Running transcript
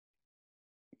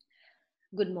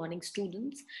Good morning,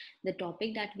 students. The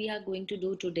topic that we are going to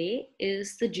do today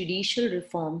is the judicial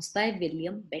reforms by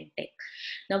William Bentick.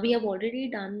 Now, we have already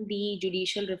done the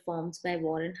judicial reforms by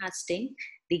Warren Hastings,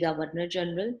 the Governor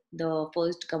General, the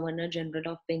first Governor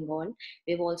General of Bengal.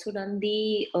 We've also done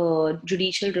the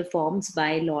judicial reforms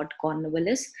by Lord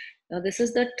Cornwallis. Now, this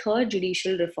is the third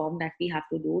judicial reform that we have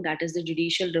to do, that is the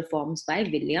judicial reforms by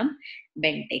William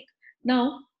Bentick.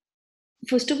 Now,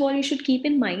 first of all, you should keep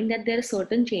in mind that there are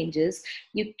certain changes.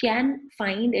 You can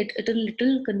find it a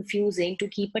little confusing to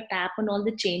keep a tap on all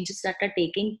the changes that are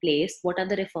taking place, what are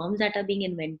the reforms that are being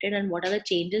invented, and what are the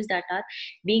changes that are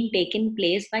being taken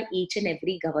place by each and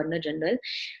every governor general.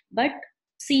 But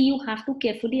see, you have to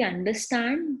carefully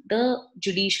understand the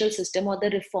judicial system or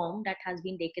the reform that has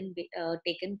been taken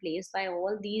place by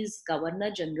all these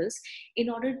governor generals in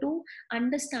order to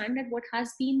understand that what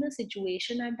has been the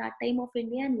situation at that time of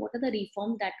India and what are the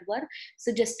reforms that were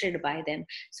suggested by them.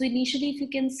 So initially, if you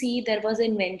can see, there was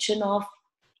invention of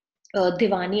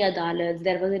Diwani Adalats,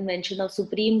 there was invention of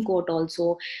Supreme Court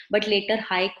also, but later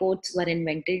high courts were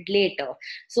invented later.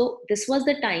 So this was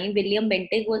the time, William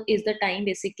Bentick is the time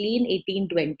basically in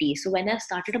 1820. So when I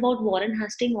started about Warren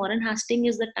Hastings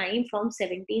is the time from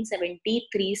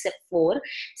 1774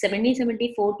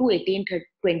 to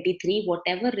 1823.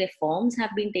 Whatever reforms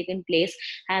have been taken place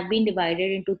have been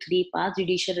divided into three parts: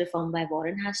 judicial reform by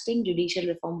Warren Hastings, judicial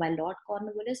reform by Lord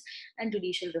Cornwallis, and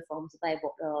judicial reforms by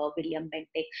William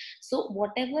Bentick. So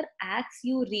whatever acts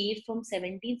you read from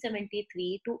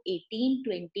 1773 to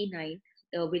 1829,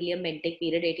 William Bentick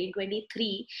period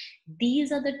 1823,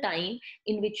 these are the time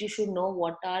in which you should know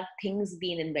what are things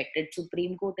being invented.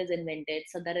 Supreme Court is invented,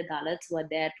 Sadar Adalats were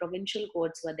there, provincial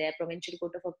courts were there, provincial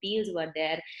court of appeals were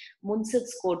there,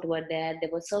 Munsif's court were there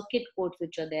were circuit courts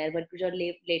which are there, but which are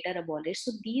later abolished.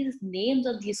 So these names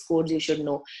of these courts you should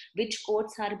know, which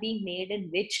courts are being made in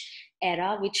which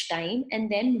era, which time, and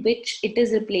then which it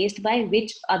is replaced by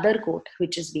which other court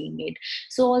which is being made.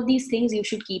 So all these things you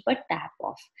should keep a tap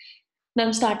of. Now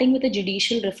I'm starting with the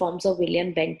judicial reforms of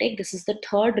William Bentick. This is the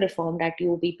third reform that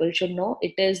you people should know.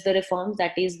 It is the reforms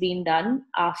that is being done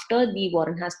after the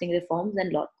Warren Hastings reforms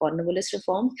and Lord Cornwallis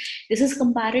reforms. This is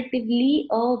comparatively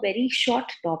a very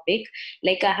short topic.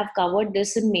 Like I have covered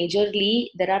this in majorly.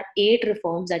 There are 8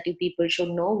 reforms that you people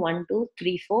should know. 1, 2,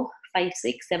 3, 4, 5,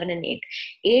 6, 7, and 8.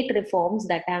 8 reforms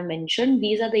that I have mentioned.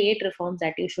 These are the 8 reforms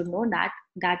that you should know.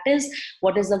 That is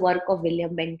what is the work of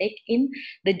William Bentick in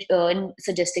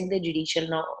suggesting the judicial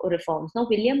reforms. Now,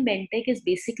 William Bentick is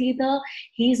basically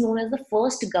he is known as the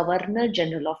first Governor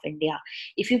General of India.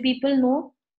 If you people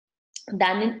know,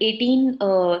 then in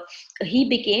he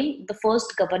became the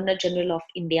first Governor General of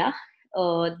India.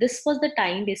 This was the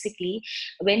time basically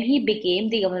when he became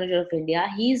the Governor General of India.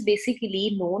 He is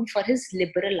basically known for his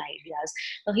liberal ideas.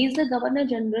 Now he is the Governor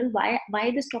General.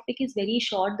 Why this topic is very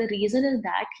short? The reason is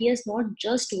that he has not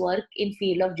just worked in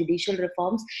field of judicial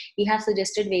reforms. He has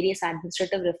suggested various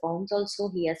administrative reforms also.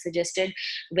 He has suggested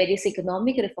various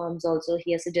economic reforms also.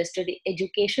 He has suggested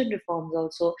education reforms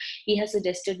also. He has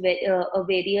suggested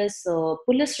various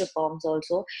police reforms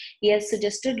also. He has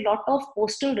suggested lot of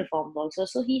postal reforms also.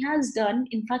 So he has done,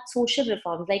 in fact, social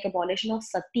reforms like abolition of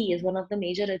sati is one of the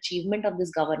major achievement of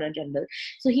this Governor General.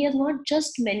 So he has not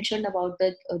just mentioned about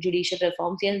the judicial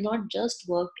reforms. He has not just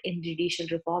worked in judicial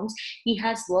reforms. He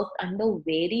has worked under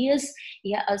various.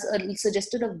 He has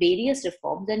suggested of various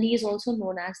reforms, and he is also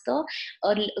known as the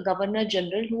Governor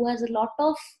General who has a lot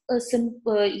of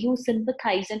who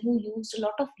sympathized and who used a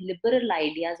lot of liberal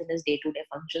ideas in his day-to-day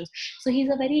functions. So he's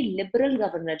a very liberal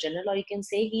Governor General, or you can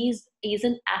say he's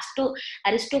an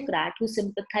aristocrat who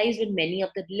sympathized with many of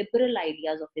the liberal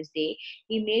ideas of his day.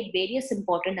 He made various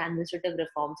important administrative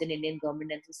reforms in Indian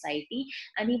government and society,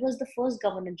 and he was the first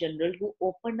Governor General who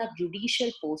opened up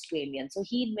judicial posts to Indians. So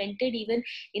he invented, even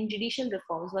in judicial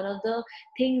reforms, one of the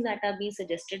things that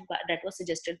was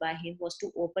suggested by him was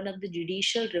to open up the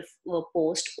judicial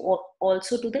post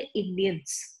also to the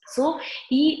Indians. So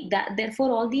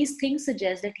therefore all these things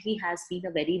suggest that he has been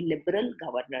a very liberal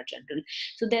Governor General.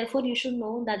 So therefore you should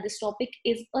know that this topic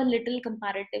is a little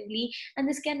comparatively, and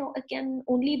this can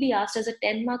only be asked as a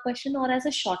 10-mark question or as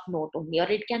a short note only, or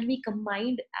it can be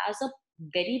combined as a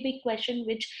very big question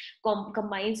which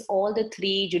combines all the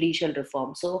 3 judicial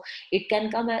reforms. So it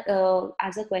can come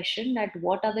as a question that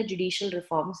what are the judicial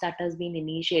reforms that has been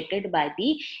initiated by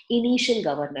the initial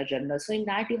Governor General. So in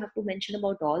that you have to mention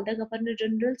about all the Governor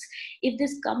Generals. If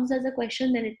this comes as a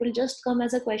question, then it will just come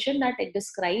as a question that it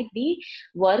describe the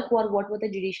work or what were the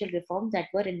judicial reforms that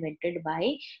were invented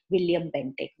by William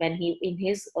Bentick when he in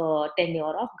his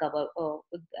tenure of as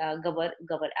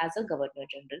a Governor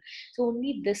General. So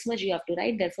only this much you have to to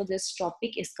write. Therefore, this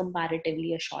topic is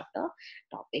comparatively a shorter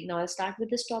topic. Now, I'll start with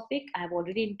this topic. I have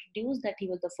already introduced that he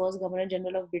was the first Governor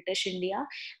General of British India,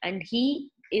 and he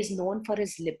is known for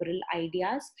his liberal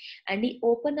ideas, and he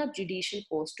opened up judicial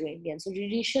posts to Indians. So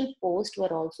judicial posts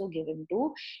were also given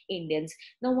to Indians.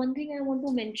 Now, one thing I want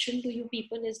to mention to you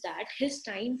people is that his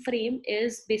time frame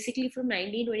is basically from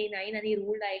 1929, and he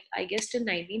ruled, I guess, till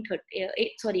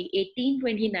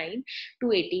 1829 to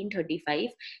 1835.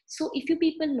 So if you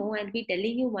people know, I'll be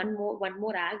telling you one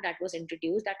more act that was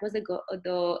introduced. That was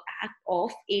the Act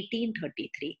of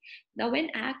 1833. Now, when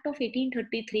Act of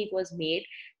 1833 was made,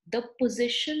 the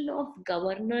position of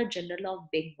Governor General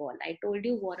of Bengal, I told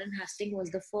you Warren Hastings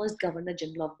was the first Governor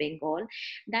General of Bengal.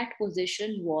 That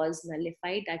position was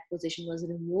nullified, that position was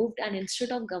removed, and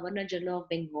instead of Governor General of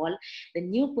Bengal, the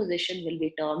new position will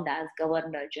be termed as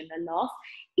Governor General of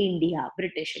India,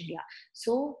 British India.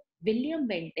 So William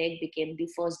Bentick became the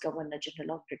first Governor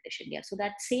General of British India. So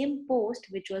that same post,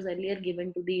 which was earlier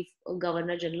given to the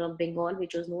Governor General of Bengal,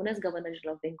 which was known as Governor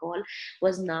General of Bengal,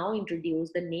 was now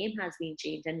introduced. The name has been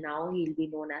changed, and now he'll be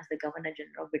known as the Governor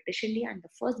General of British India. And the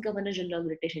first Governor General of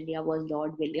British India was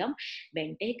Lord William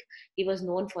Bentick. He was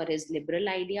known for his liberal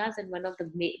ideas, and one of the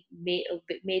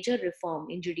major reform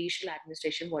in judicial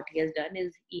administration, what he has done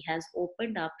is he has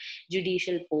opened up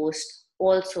judicial posts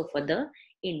also for the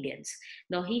Indians.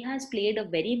 Now, he has played a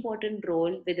very important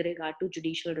role with regard to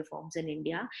judicial reforms in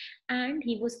India, and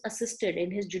he was assisted in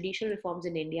his judicial reforms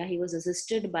in India. He was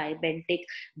assisted by Bentick,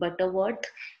 Butterworth,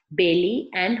 Bailey,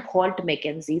 and Holt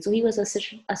Mackenzie. So he was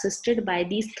assisted by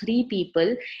these three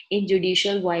people in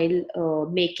judicial while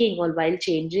making or while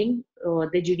changing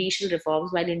the judicial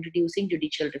reforms, while introducing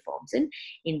judicial reforms in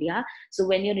India. So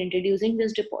when you're introducing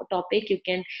this topic, you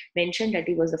can mention that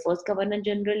he was the first Governor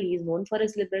General. He is known for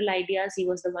his liberal ideas. He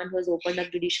was the one who has opened up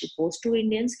judicial posts to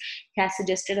Indians. He has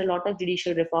suggested a lot of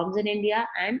judicial reforms in India,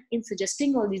 and in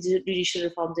suggesting all these judicial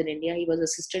reforms in India, he was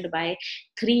assisted by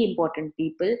three important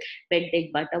people: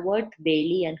 Bentick, Butterworth,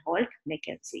 Bailey, and Holt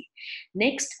Mackenzie.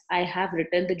 Next, I have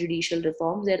written the judicial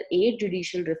reforms. There are 8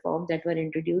 judicial reforms that were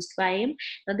introduced by him.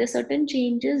 Now, there are certain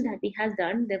changes that he has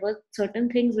done. There were certain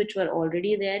things which were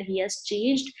already there. He has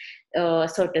changed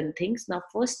certain things. Now,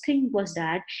 first thing was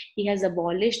that he has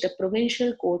abolished the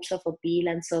provincial courts of appeal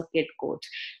and circuit courts.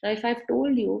 Now, if I've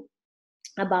told you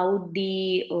about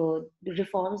the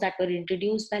reforms that were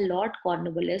introduced by Lord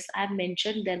Cornwallis, I've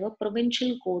mentioned there were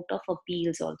provincial court of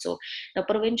appeals also. The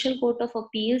provincial court of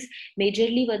appeals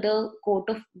majorly were the court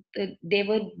of they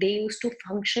used to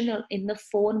function in the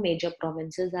 4 major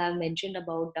provinces. I have mentioned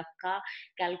about Dhaka,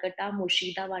 Calcutta,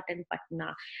 Murshidabad, and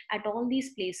Patna. At all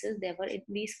these places, there were in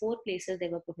these 4 places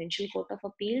there were provincial court of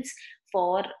appeals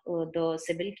for the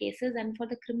civil cases, and for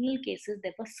the criminal cases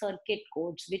there were circuit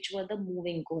courts, which were the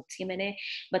moving courts. ये मैंने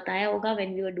बताया होगा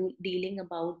when we were dealing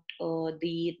about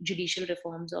the judicial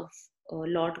reforms of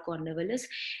Lord Cornwallis.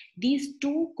 These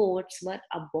 2 courts were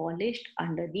abolished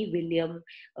under the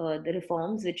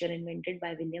reforms which were invented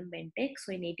by William Bentick.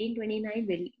 So in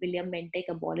 1829, William Bentick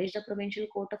abolished the provincial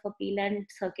court of appeal and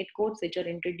circuit courts, which were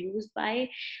introduced by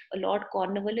Lord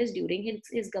Cornwallis during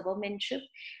his governmentship.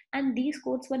 And these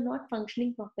courts were not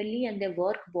functioning properly, and their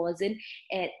work was in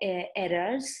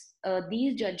errors.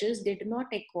 These judges did not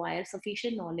acquire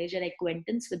sufficient knowledge and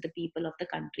acquaintance with the people of the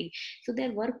country. So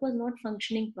their work was not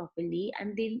functioning properly,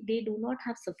 and they do not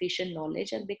have sufficient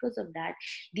knowledge. And because of that,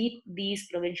 these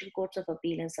provincial courts of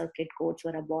appeal and circuit courts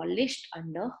were abolished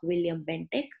under William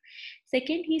Bentick.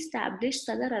 Second, he established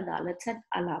Sadar Adalats at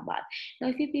Allahabad. Now,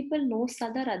 if you people know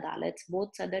Sadar Adalats,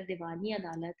 both Sadar Diwani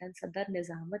Adalat and Sadar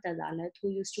Nizamat Adalat, who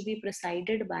used to be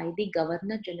presided by the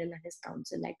Governor General and his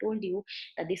council. I told you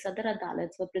that the Sadar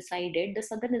Adalats were presided. The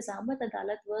Sadar Nizamat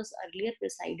Adalat was earlier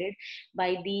presided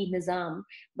by the Nizam,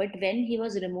 but when he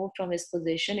was removed from his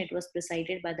position, it was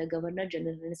presided by the Governor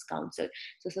General and his council.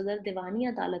 So Sadar Diwani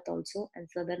Adalat also and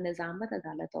Sadar Nizamat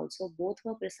Adalat also, both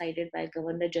were presided by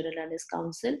Governor General and his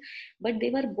council, but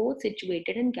they were both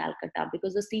situated in Calcutta,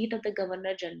 because the seat of the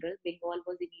Governor General, Bengal,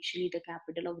 was initially the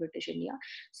capital of British India.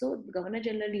 So Governor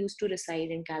General used to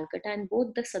reside in Calcutta, and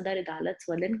both the Sadar Adalats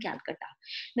were in Calcutta.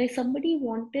 Now, if somebody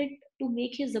wanted to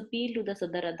make his appeal to the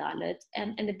Sadar Adalats,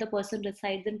 and if the person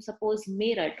resides in, suppose,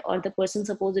 Meerut, or the person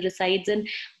suppose resides in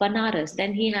Banaras,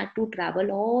 then he had to travel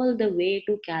all the way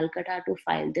to Calcutta to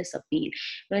file this appeal.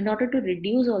 Now, in order to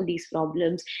reduce all these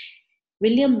problems,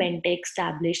 William Bentick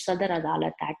established Sadar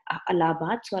Adalat at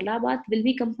Allahabad. So Allahabad will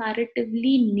be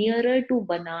comparatively nearer to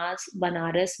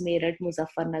Banaras, Meerut,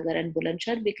 Muzaffarnagar, and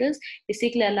Bulandshahr, because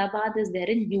basically Allahabad is there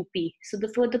in UP. So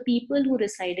for the people who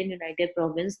reside in United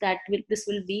Province, this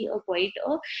will be quite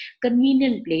a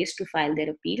convenient place to file their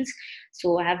appeals.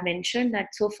 So I have mentioned that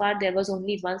so far there was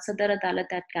only one Sadar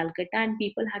Adalat at Calcutta, and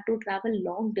people had to travel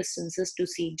long distances to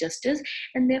seek justice.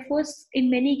 And therefore, in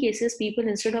many cases, people,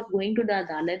 instead of going to the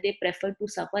Adalat, they prefer to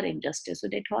suffer injustice. So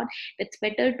they thought it's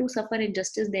better to suffer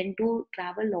injustice than to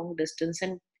travel long distance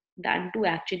and than to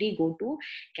actually go to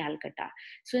Calcutta.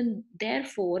 So,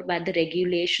 therefore, by the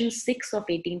Regulation 6 of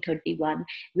 1831,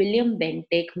 William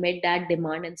Bentick met that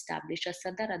demand and established a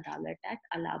Sadar Adalat at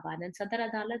Allahabad. And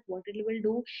Sadar Adalat, what it will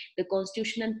do, the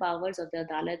constitutional powers of the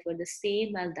Adalat were the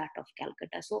same as that of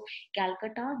Calcutta. So,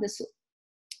 Calcutta,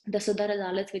 the Sadar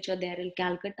Adalats which are there in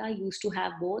Calcutta used to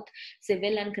have both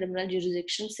civil and criminal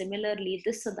jurisdiction. Similarly,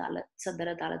 this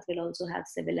Sadar Adalat will also have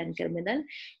civil and criminal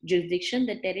jurisdiction.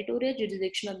 The territorial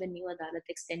jurisdiction of the new Adalat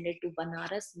extended to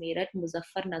Banaras, Meerut,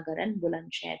 Muzaffarnagar, and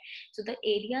Bulandshahr. So the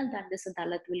areas that this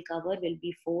Adalat will cover will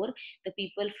be four. The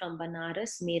people from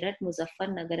Banaras, Meerut,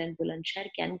 Muzaffarnagar, and Bulandshahr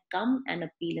can come and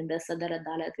appeal in the Sadar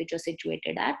Adalat, which was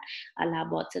situated at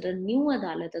Allahabad. So the new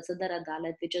Adalat, the Sadar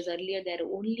Adalat, which was earlier there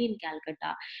only in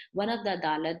Calcutta, one of the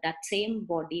Adalat, that same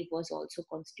body was also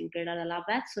constituted at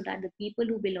Allahabad, so that the people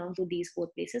who belong to these four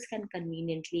places can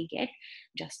conveniently get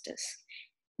justice.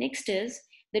 Next is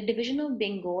the division of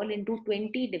Bengal into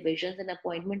 20 divisions and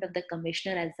appointment of the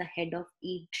commissioner as the head of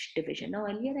each division. Now,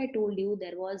 earlier I told you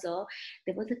there was a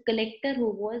collector who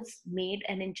was made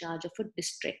and in charge of a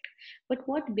district. But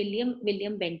what William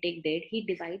Bentick did, he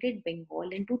divided Bengal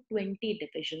into 20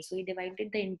 divisions. So he divided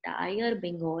the entire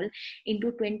Bengal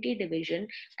into 20 divisions,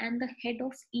 and the head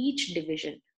of each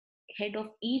division,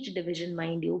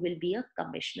 mind you, will be a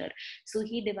commissioner. So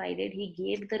he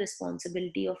gave the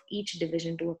responsibility of each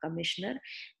division to a commissioner.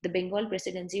 The Bengal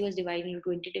presidency was divided into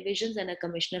 20 divisions, and a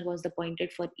commissioner was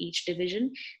appointed for each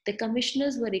division. The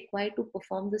commissioners were required to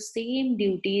perform the same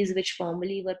duties which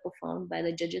formerly were performed by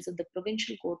the judges of the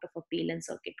Provincial Court of Appeal and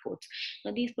Circuit Courts.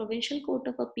 Now, these Provincial Court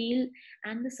of Appeal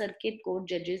and the Circuit Court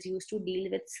judges used to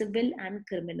deal with civil and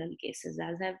criminal cases,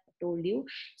 as I've told you.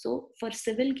 So, for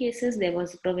civil cases, there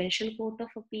was a Provincial Court of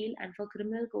Appeal, and for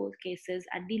criminal court cases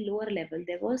at the lower level,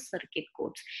 there was Circuit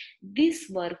Courts. This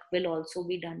work will also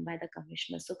be done by the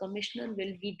commissioner. So, commissioner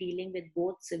will be dealing with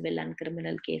both civil and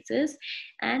criminal cases,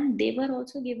 and they were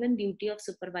also given duty of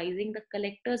supervising the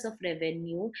collectors of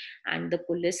revenue and the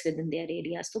police within their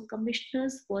area. So,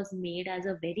 commissioners was made as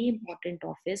a very important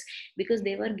office because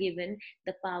they were given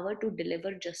the power to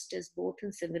deliver justice both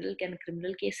in civil and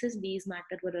criminal cases. These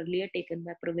matters were earlier taken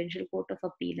by Provincial Court of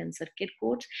Appeal and Circuit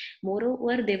Courts.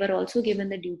 Moreover, they were also given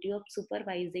the duty of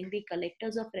supervising the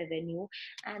collectors of revenue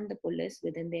and the police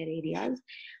within their areas.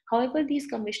 However, these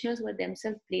commissioners were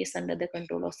themselves placed under the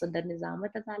control of Sadar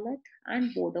Nizamat Adalat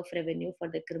and Board of Revenue for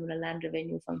the criminal and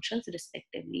revenue functions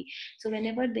respectively. So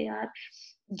whenever they are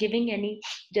giving any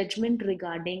judgment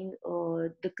regarding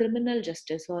the criminal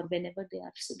justice, or whenever they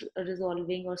are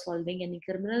resolving or solving any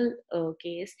criminal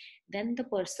case, then the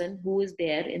person who is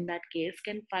there in that case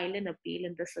can file an appeal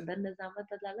in the Sadar Nizamat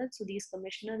Adalat. So these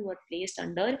commissioners were placed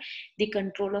under the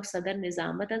control of Sadar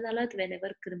Nizamat Adalat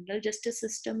whenever criminal justice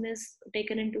system is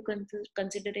taken into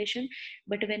consideration.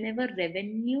 But whenever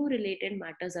revenue related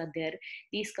matters are there,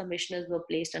 these commissioners were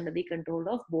placed under the control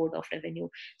of Board of Revenue.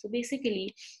 So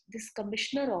basically, this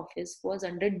commissioner office was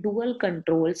under dual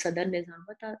control. Sadar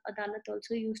Nizamat Adalat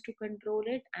also used to control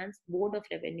it, and Board of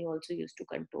Revenue also used to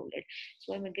control it.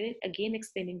 So I'm again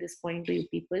explaining this point to you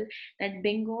people, that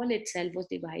Bengal itself was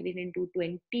divided into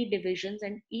 20 divisions,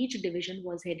 and each division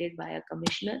was headed by a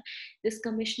commissioner. This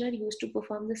commissioner used to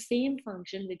perform the same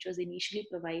function which was initially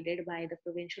provided by the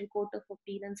Provincial Court of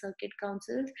Appeal and Circuit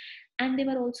Councils, and they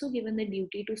were also given the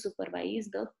duty to supervise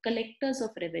the collectors of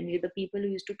revenue, the people who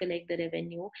used to collect the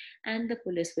revenue, and the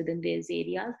police within these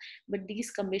areas. But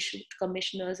these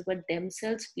commissioners were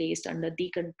themselves placed under the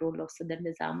control of Sadar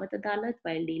Nizamat Adalat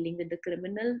while dealing with the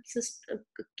criminal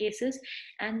cases,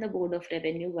 and the Board of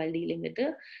Revenue while dealing with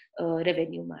the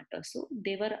revenue matters. So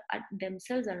they were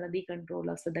themselves under the control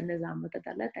of Sadar Nizamat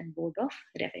Adalat and Board of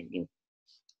Revenue.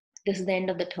 This is the end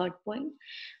of the third point.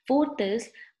 Fourth is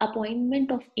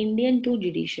appointment of Indian to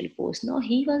judicial post. Now,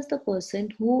 he was the person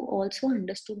who also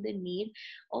understood the need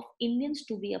of Indians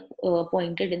to be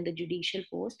appointed in the judicial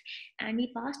post, and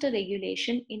he passed a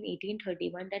regulation in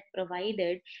 1831 that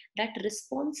provided that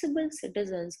responsible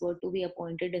citizens were to be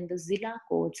appointed in the Zilla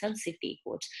courts and city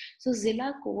courts. So,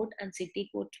 Zilla court and city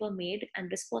courts were made,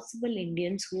 and responsible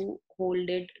Indians who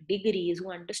holded degrees,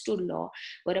 who understood law,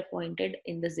 were appointed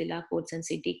in the Zilla courts and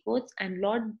city courts. And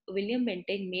Lord William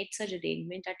Bentick made such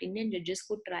arrangement that Indian judges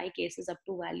could try cases up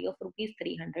to value of rupees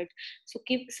 300. So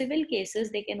civil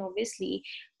cases they can obviously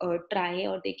try,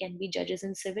 or they can be judges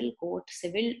in civil court,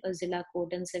 civil Zilla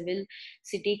court and civil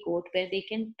city court, where they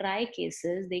can try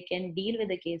cases, they can deal with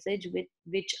the cases with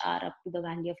which are up to the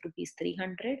value of rupees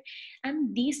 300.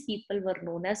 And these people were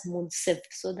known as munsif.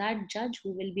 So that judge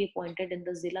who will be appointed in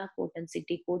the Zilla court and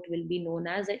city court will be known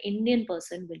as an Indian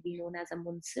person, will be known as a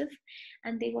munsif,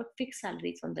 and they got fixed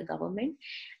salaries from the government.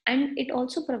 And it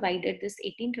also provided, this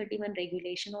 1831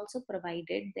 regulation also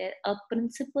provided that a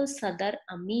principal Sadar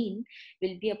Amin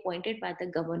will be appointed by the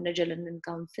Governor General and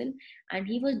Council, and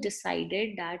he was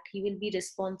decided that he will be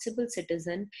responsible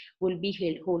citizen, will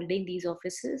be holding these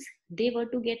offices. They were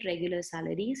to get regular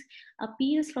salaries.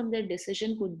 Appeals from their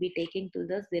decision could be taken to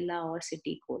the Zilla or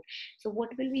city court. So what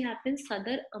will be happen?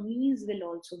 Sadar Amins will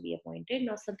also be appointed.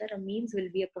 Now Sadar Amins will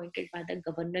be appointed by the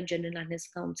Governor General and his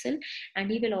council, and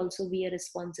he will also be a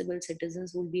responsible citizen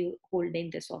who will be holding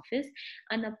this office.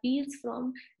 And appeals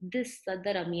from this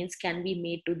Sadar Amins can be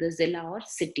made to the Zilla or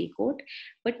city court,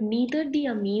 but neither the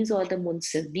Amins or the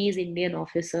Munsif, these Indian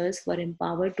officers, were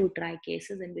empowered to try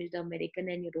cases in which the American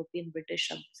and European British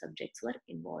subjects were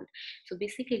involved. So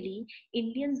basically,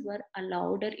 Indians were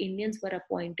allowed, or Indians were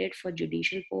appointed for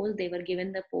judicial posts. They were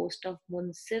given the post of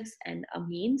Munsifs and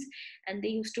Amins, and they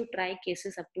used to try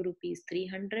cases up to rupees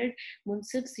 300.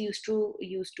 Munsifs used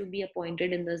to be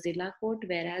appointed in the Zilla court,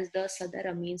 whereas the Sadar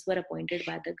Amins were appointed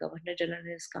by the Governor General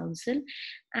and his council.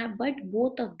 But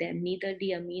both of them, neither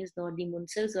the Amins nor the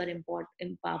Munsifs, were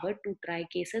empowered to try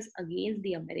cases against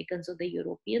the Americans or the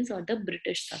Europeans or the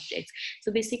British subjects.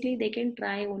 So basically, they can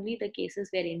try only the cases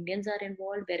where Indians are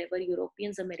involved. Wherever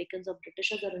Europeans, Americans, or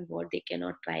Britishers are involved, they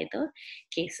cannot try the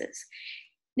cases.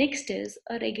 Next is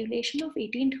a regulation of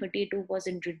 1832 was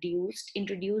introduced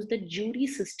the jury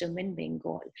system in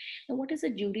Bengal. Now, what is a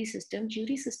jury system?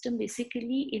 Jury system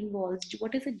basically involves,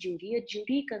 what is a jury? A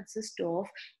jury consists of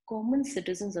common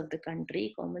citizens of the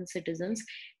country, common citizens,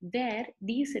 where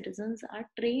these citizens are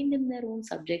trained in their own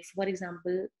subjects. For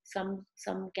example, some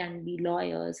can be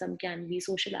lawyers, some can be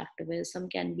social activists, some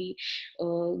can be a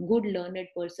good learned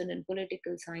person in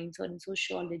political science or in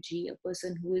sociology, a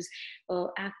person who is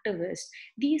activist.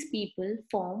 These people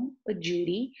form a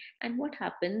jury, and what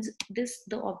happens,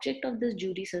 the object of this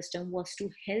jury system was to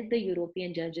help the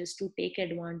European judges to take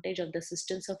advantage of the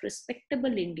assistance of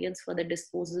respectable Indians for the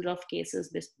disposal of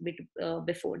cases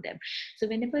before them. So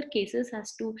whenever cases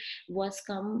was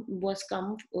come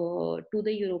to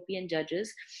the European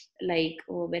judges, like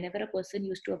whenever a person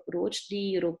used to approach the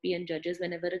European judges,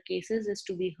 whenever a cases is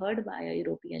to be heard by a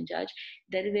European judge,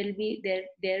 there will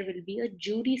be a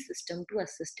jury system to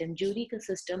assist him. Jury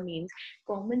system means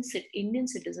Indian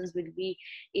citizens will be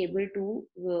able to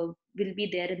will be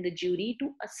there in the jury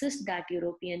to assist that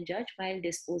European judge while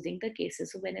disposing the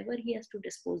cases. So whenever he has to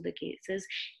dispose the cases,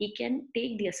 he can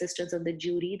take the assistance of the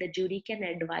jury. The jury can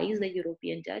advise the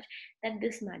European judge that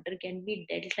this matter can be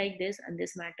dealt like this and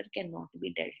this matter cannot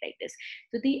be dealt like this.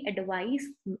 So the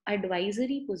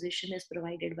advisory position is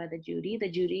provided by the jury. The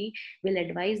jury will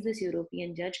advise this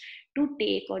European judge to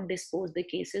take or dispose the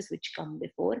cases which come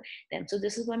before them. So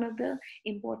this is one of the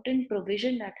important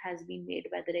provision that has been made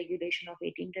by the regulation of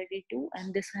 1832,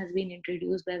 and this has been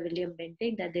introduced by William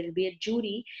Bentick, that there will be a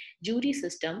jury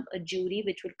system, a jury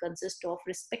which will consist of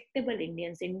respectable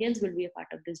Indians. Indians will be a part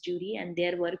of this jury, and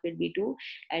their work will be to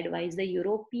advise the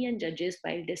European judges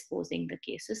while disposing the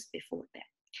cases before them.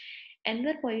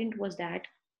 Another point was that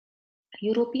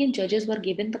European judges were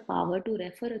given the power to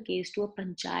refer a case to a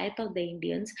panchayat of the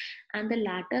Indians, and the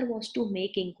latter was to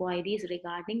make inquiries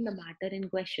regarding the matter in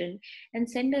question and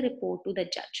send a report to the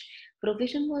judge.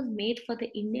 Provision was made for the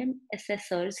Indian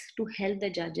assessors to help the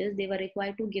judges. They were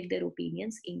required to give their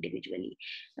opinions individually.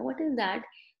 Now, what is that?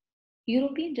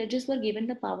 European judges were given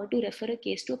the power to refer a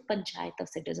case to a panchayat of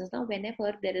citizens. Now,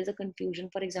 whenever there is a confusion,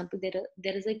 for example,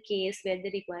 there is a case where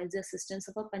there requires the assistance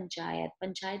of a panchayat.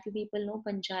 Panchayat, people know,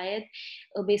 panchayat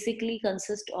basically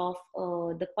consists of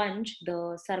the panch,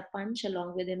 the sarpanch,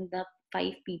 along with him the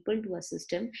 5 people to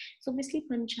assist him. So, basically,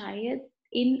 panchayat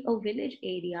in a village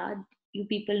area, you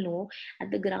people know,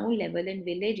 at the ground level in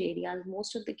village areas,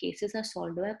 most of the cases are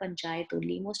solved by panchayat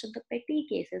only. Most of the petty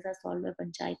cases are solved by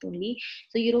panchayat only.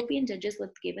 So European judges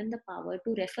were given the power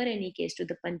to refer any case to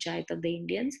the panchayat of the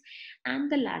Indians,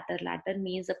 and the latter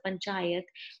means the panchayat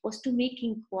was to make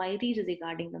inquiries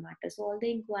regarding the matter. So all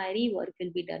the inquiry work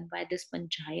will be done by this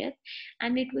panchayat,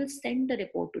 and it will send the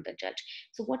report to the judge.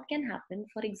 So what can happen?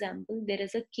 For example, there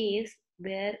is a case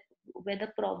where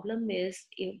the problem is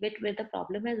where the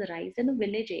problem has arisen in a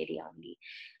village area only,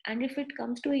 and if it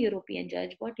comes to a European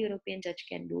judge, what European judge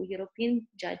can do? European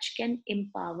judge can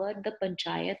empower the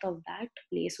panchayat of that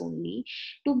place only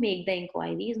to make the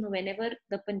inquiries. Now, whenever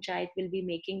the panchayat will be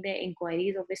making the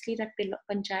inquiries, obviously that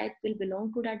panchayat will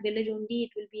belong to that village only.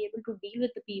 It will be able to deal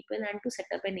with the people and to set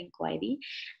up an inquiry,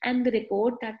 and the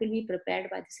report that will be prepared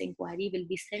by this inquiry will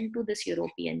be sent to this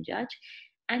European judge.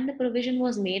 And the provision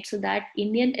was made so that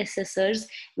Indian assessors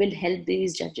will help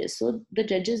these judges. So the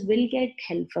judges will get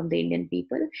help from the Indian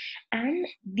people, and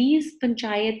these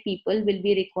panchayat people will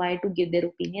be required to give their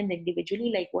opinion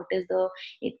individually, like what is the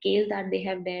case that they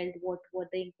have dealt, what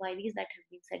the inquiries that have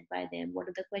been set by them, what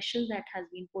are the questions that has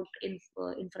been put in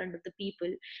front of the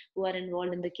people who are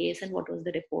involved in the case, and what was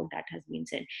the report that has been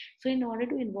sent. So in order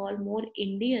to involve more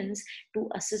Indians to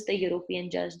assist the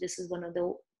European judge, this is one of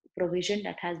the provision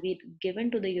that has been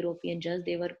given to the European judge.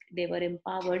 They were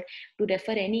empowered to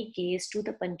refer any case to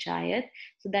the panchayat,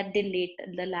 so that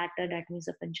the latter, that means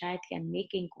the panchayat, can make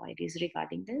inquiries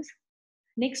regarding this.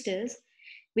 Next is,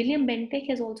 William Bentick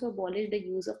has also abolished the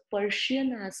use of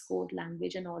Persian as court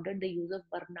language and ordered the use of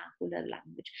vernacular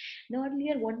language. Now,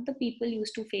 earlier, what the people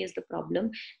used to face the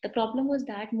problem was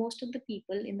that most of the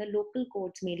people in the local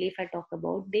courts, mainly if I talk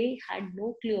about, they had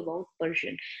no clue about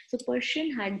Persian. So,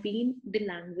 Persian had been the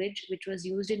language which was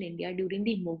used in India during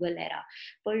the Mughal era.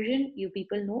 Persian, you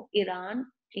people know,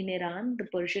 in Iran, the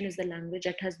Persian is the language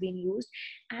that has been used,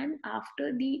 and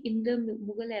in the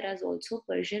Mughal eras also,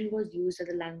 Persian was used as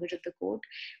the language of the court.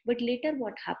 But later,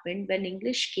 what happened when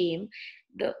English came?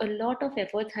 A lot of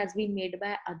efforts has been made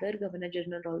by other governor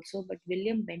general also, but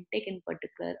William Bentick in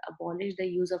particular abolished the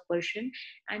use of Persian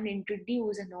and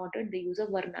introduced and ordered the use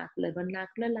of vernacular.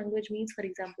 Vernacular language means, for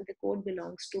example, the court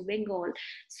belongs to Bengal,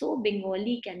 so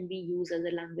Bengali can be used as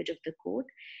the language of the court.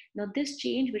 Now, this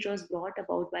change, which was brought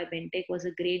about by Bentick, was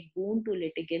a great boon to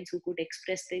litigants who could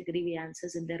express their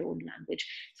grievances in their own language.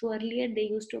 So earlier, they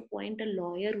used to appoint a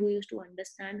lawyer who used to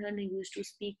understand and who used to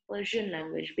speak Persian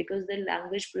language, because the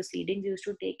language proceedings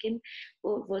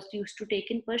was used to take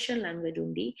in Persian language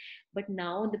only. But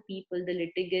now the people, the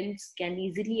litigants, can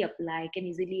easily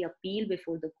appeal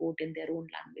before the court in their own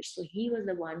language. So he was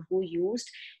the one who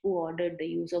ordered the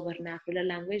use of vernacular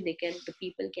language. The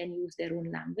people can use their own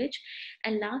language.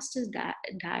 And last is that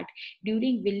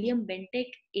during William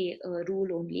Bentick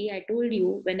rule only, I told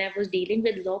you when I was dealing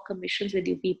with law commissions with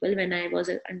you people, when I was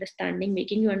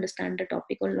making you understand the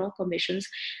topic on law commissions,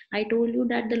 I told you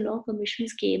that the law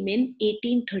commissions came in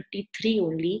 1833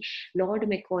 only. Lord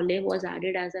Macaulay was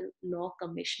added as a law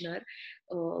commissioner.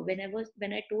 When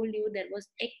I told you there was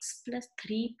X plus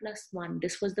 3 plus 1,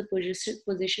 this was the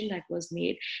position that was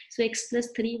made. So X plus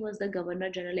 3 was the Governor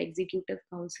General Executive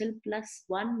Council, plus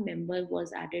 1 member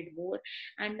was added more,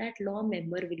 and that law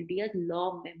member will be a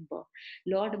law member.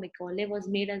 Lord Macaulay was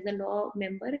made as a law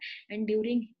member, and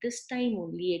during this time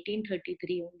only,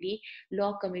 1833 only,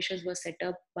 law commissions were set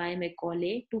up by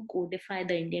Macaulay to codify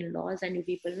the Indian laws. And you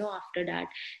people know, after that,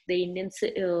 the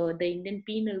Indian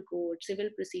Penal Code, Civil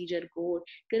Procedure Code,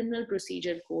 Criminal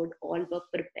Procedure Code, all were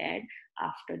prepared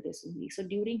after this only. So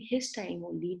during his time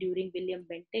only, during William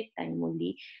Bentick time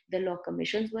only, the law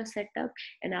commissions were set up,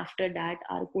 and after that,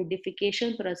 our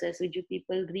codification process, which you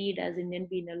people read as Indian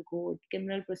Penal Code,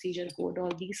 Criminal Procedure Code,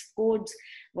 all these codes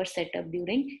were set up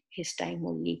during his time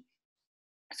only.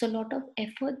 So a lot of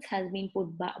efforts has been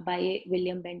put by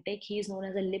William Bentick. He is known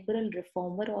as a liberal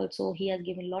reformer. Also, he has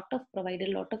provided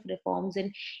a lot of reforms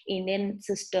in Indian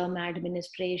system,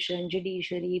 administration,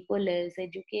 judiciary, police,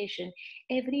 education.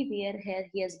 Everywhere here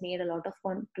he has made a lot of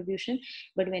contribution.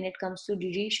 But when it comes to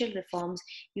judicial reforms,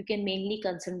 you can mainly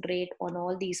concentrate on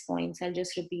all these points. I'll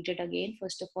just repeat it again.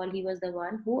 First of all, he was the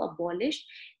one who abolished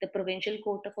the Provincial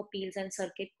Court of Appeals and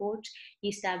Circuit Courts. He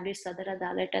established Sadar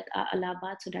Adalat at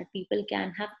Allahabad so that people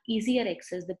can have easier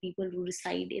access. The people who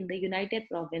reside in the United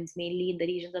Province, mainly in the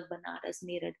regions of Banaras,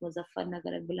 Meerut,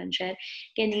 Muzaffarnagar, and Bulandshahr,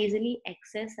 can easily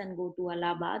access and go to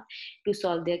Allahabad to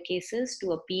solve their cases,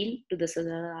 to appeal to the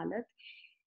Sadar Adalat.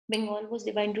 Bengal was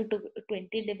divided into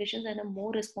 20 divisions, and a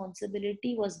more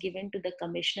responsibility was given to the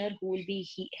commissioner who will be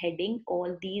heading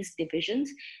all these divisions.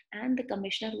 And the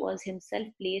commissioner was himself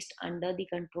placed under the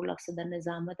control of Sadar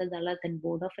Nizamat Adalat and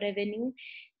Board of Revenue.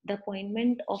 the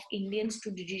appointment of Indians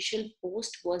to judicial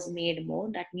post was made more.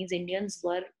 That means Indians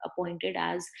were appointed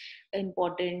as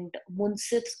important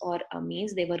munsifs or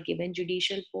amis. They were given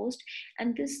judicial post,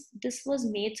 and this was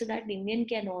made so that Indian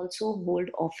can also hold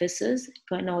offices,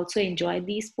 can also enjoy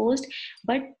these posts,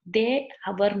 but they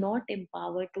were not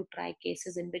empowered to try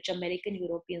cases in which American,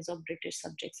 Europeans, or British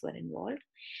subjects were involved.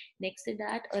 Next to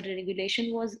that, a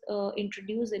regulation was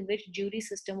introduced in which jury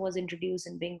system was introduced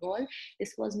in Bengal.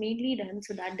 This was mainly done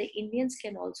so that the Indians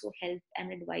can also help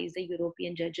and advise the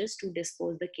European judges to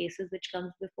dispose the cases which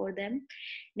comes before them.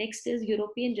 Next is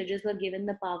European judges were given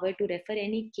the power to refer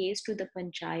any case to the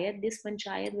panchayat. This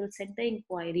panchayat will set the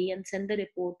inquiry and send the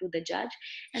report to the judge,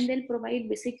 and they'll provide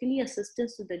basically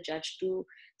assistance to the judge to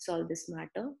solve this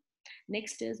matter.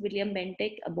 Next is William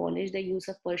Bentick abolished the use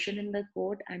of Persian in the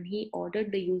court, and he ordered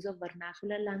the use of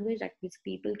vernacular language. That means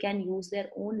people can use their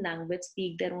own language,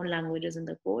 speak their own languages in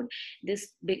the court.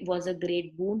 This was a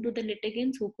great boon to the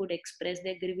litigants who could express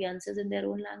their grievances in their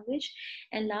own language.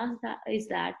 And last is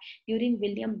that during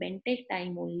William Bentick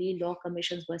time only law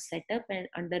commissions were set up and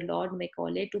under Lord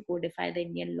Macaulay to codify the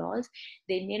Indian laws.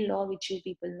 The Indian law, which you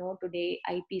people know today,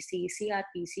 IPC,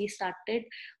 CRPC, started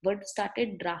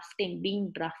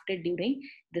being drafted during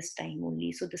this time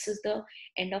only. So this is the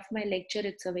end of my lecture.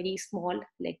 It's a very small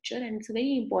lecture, and it's a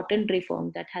very important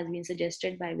reform that has been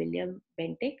suggested by William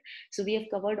Bentick. So we have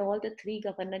covered all the three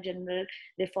Governor General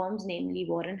reforms, namely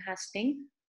Warren Hastings,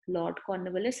 Lord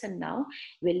Cornwallis, and now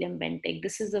William Bentick.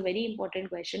 This is a very important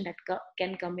question that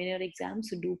can come in your exam,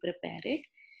 so do prepare it.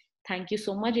 Thank you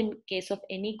so much. In case of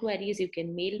any queries, you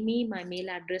can mail me. My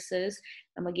mail address is,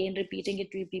 I'm again repeating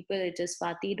it to you people, it is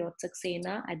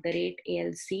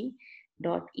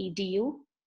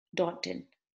swati.saxena@alc.edu.in.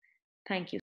 Thank you.